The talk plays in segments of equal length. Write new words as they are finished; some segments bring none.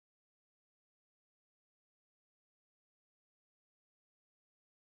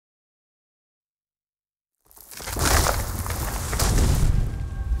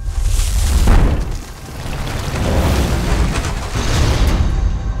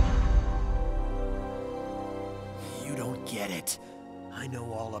it. I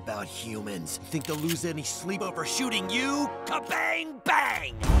know all about humans. Think they'll lose any sleep over shooting you? Kabang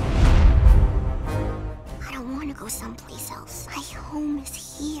bang! I don't want to go someplace else. My home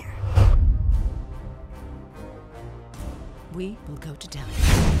is here. We will go to Delhi.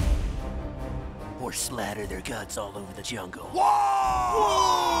 Or splatter their guts all over the jungle. War!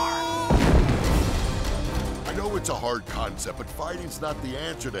 I know it's a hard concept, but fighting's not the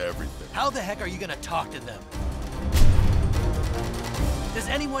answer to everything. How the heck are you gonna talk to them? Does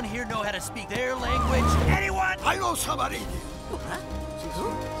anyone here know how to speak their language? Anyone? I know somebody.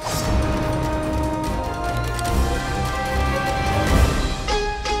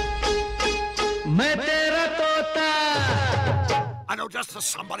 I know just the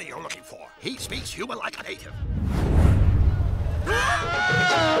somebody you're looking for. He speaks human like a native.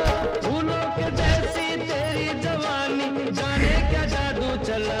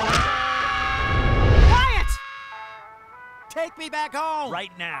 Quiet! Take me back home!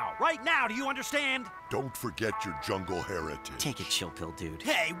 Right now. Right now, do you understand? Don't forget your jungle heritage. Take a chill pill, dude.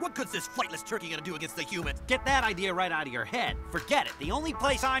 Hey, what good's this flightless turkey gonna do against the humans? Get that idea right out of your head. Forget it. The only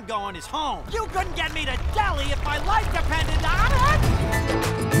place I'm going is home. You couldn't get me to Delhi if my life depended on it!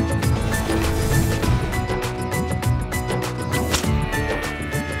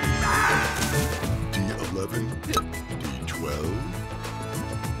 D11, D12.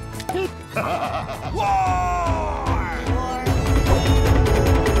 War!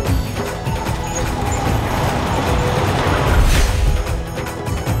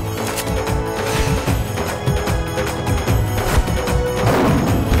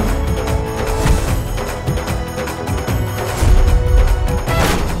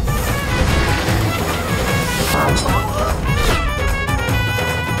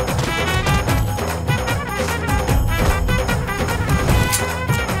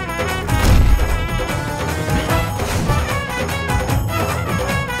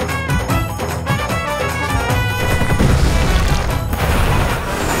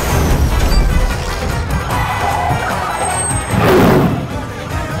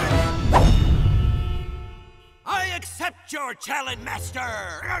 Your challenge, master!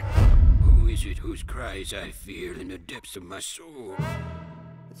 Who is it whose cries I feel in the depths of my soul?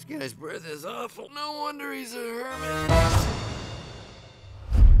 This guy's breath is awful. No wonder he's a hermit.